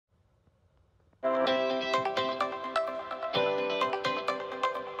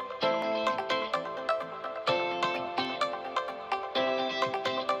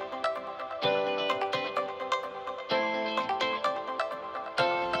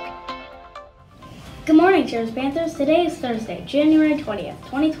Good morning, Cheers Panthers. Today is Thursday, January 20th,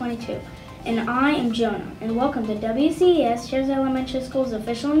 2022, and I am Jonah, and welcome to WCES Cheers Elementary School's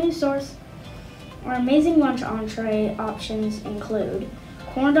official news source. Our amazing lunch entree options include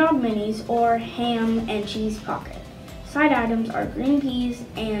corn dog minis or ham and cheese pocket. Side items are green peas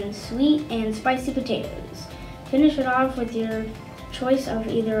and sweet and spicy potatoes. Finish it off with your choice of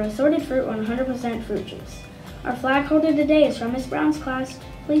either assorted fruit or 100% fruit juice. Our flag holder today is from Miss Brown's class.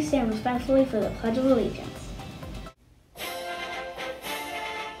 Please stand respectfully for the Pledge of Allegiance.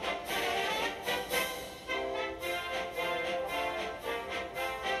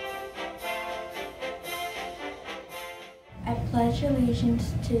 I pledge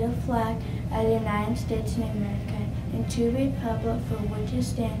allegiance to the flag of the United States of America and to the republic for which it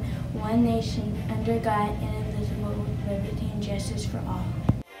stands, one nation, under God, indivisible, with liberty and justice for all.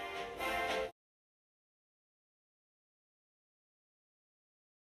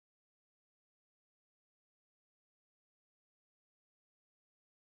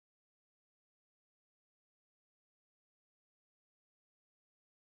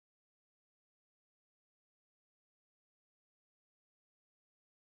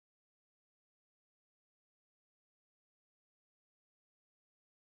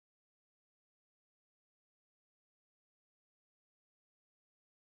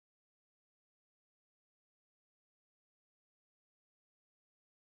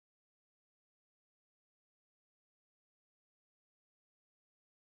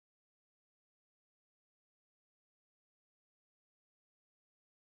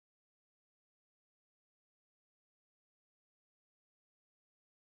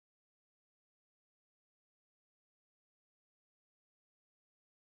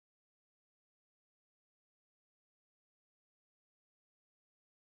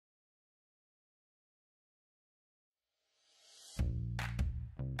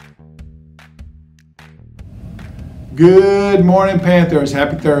 Good morning, Panthers.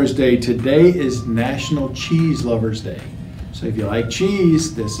 Happy Thursday. Today is National Cheese Lovers Day. So if you like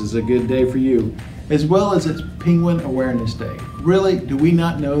cheese, this is a good day for you. As well as it's Penguin Awareness Day. Really, do we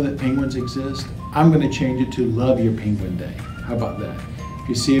not know that penguins exist? I'm going to change it to Love Your Penguin Day. How about that? If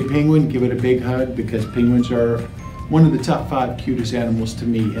you see a penguin, give it a big hug, because penguins are one of the top 5 cutest animals to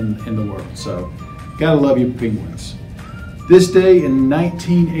me in the world. So gotta love your penguins. This day in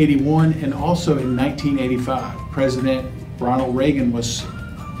 1981 and also in 1985, President Ronald Reagan was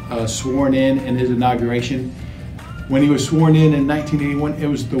sworn in his inauguration. When he was sworn in 1981, it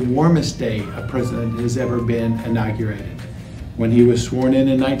was the warmest day a president has ever been inaugurated. When he was sworn in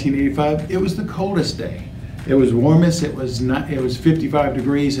 1985, it was the coldest day. It was warmest, it was 55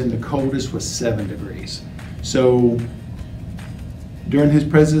 degrees, and the coldest was 7 degrees. So during his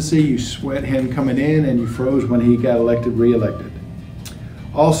presidency, you sweat him coming in and you froze when he got re-elected.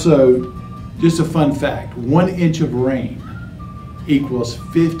 Also, just a fun fact, 1 inch of rain equals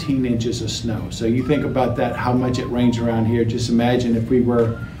 15 inches of snow. So you think about that, how much it rains around here. Just imagine if we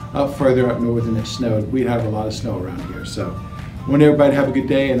were further up north and it snowed, we'd have a lot of snow around here. So I want everybody to have a good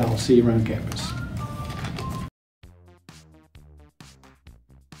day, and I'll see you around campus.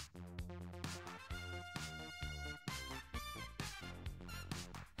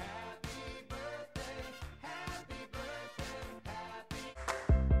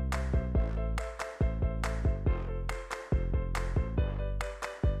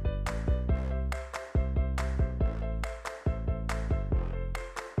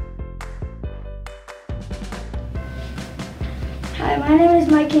 Hi, my name is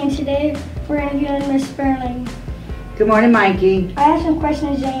Mikey, and today we're interviewing Miss Sperling. Good morning, Mikey. I have some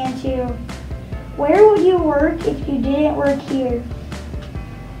questions to answer you. Where would you work if you didn't work here?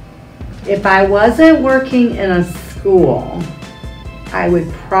 If I wasn't working in a school, I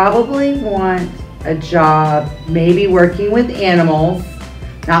would probably want a job maybe working with animals,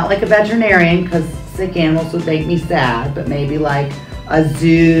 not like a veterinarian because sick animals would make me sad, but maybe like a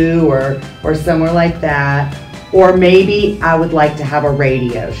zoo or somewhere like that. Or maybe I would like to have a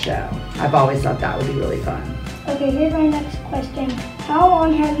radio show. I've always thought that would be really fun. Okay, here's my next question. How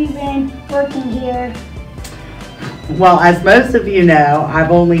long have you been working here? Well, as most of you know, I've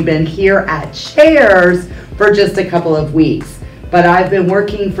only been here at Cheers for just a couple of weeks. But I've been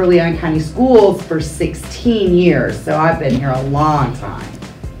working for Leon County Schools for 16 years, so I've been here a long time.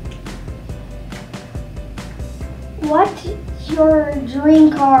 What's your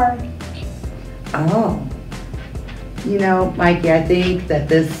dream car? Oh. You know, Mikey, I think that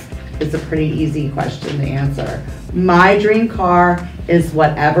this is a pretty easy question to answer. My dream car is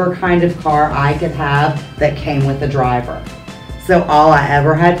whatever kind of car I could have that came with a driver. So all I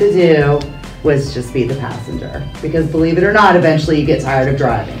ever had to do was just be the passenger. Because believe it or not, eventually you get tired of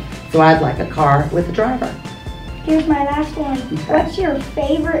driving. So I'd like a car with a driver. Here's my last one. What's your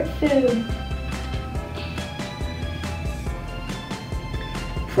favorite food?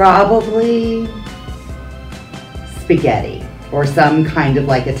 Probably spaghetti or some kind of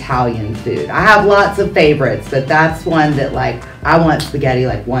like Italian food. I have lots of favorites, but that's one that like I want spaghetti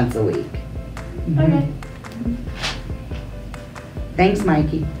like once a week. Okay. Thanks,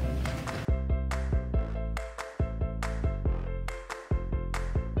 Mikey.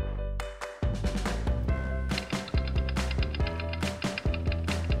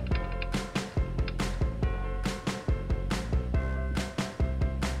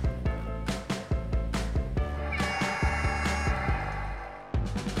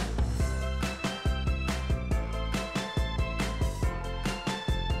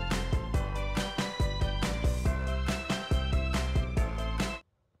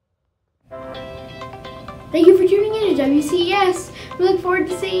 Thank you for tuning in to WCES. We look forward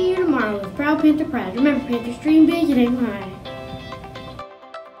to seeing you tomorrow with Proud Panther Pride. Remember, Panthers dream big and aim high.